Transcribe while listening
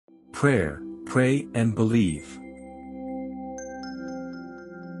Prayer, pray and believe.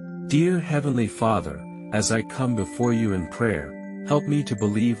 Dear Heavenly Father, as I come before you in prayer, help me to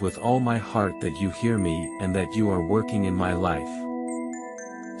believe with all my heart that you hear me and that you are working in my life.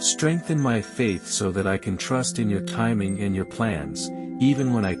 Strengthen my faith so that I can trust in your timing and your plans,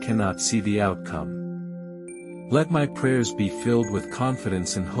 even when I cannot see the outcome. Let my prayers be filled with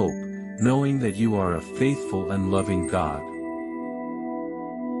confidence and hope, knowing that you are a faithful and loving God.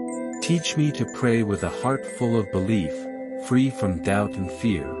 Teach me to pray with a heart full of belief, free from doubt and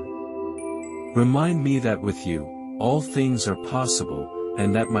fear. Remind me that with you, all things are possible,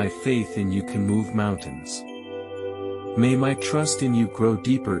 and that my faith in you can move mountains. May my trust in you grow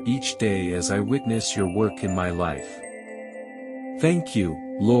deeper each day as I witness your work in my life. Thank you,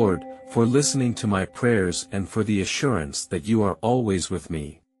 Lord, for listening to my prayers and for the assurance that you are always with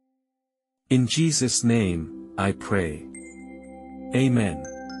me. In Jesus' name, I pray. Amen.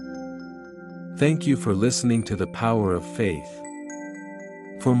 Thank you for listening to The Power of Faith.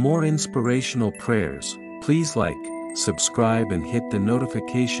 For more inspirational prayers, please like, subscribe and hit the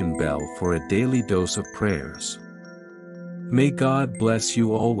notification bell for a daily dose of prayers. May God bless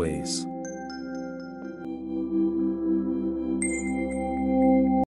you always.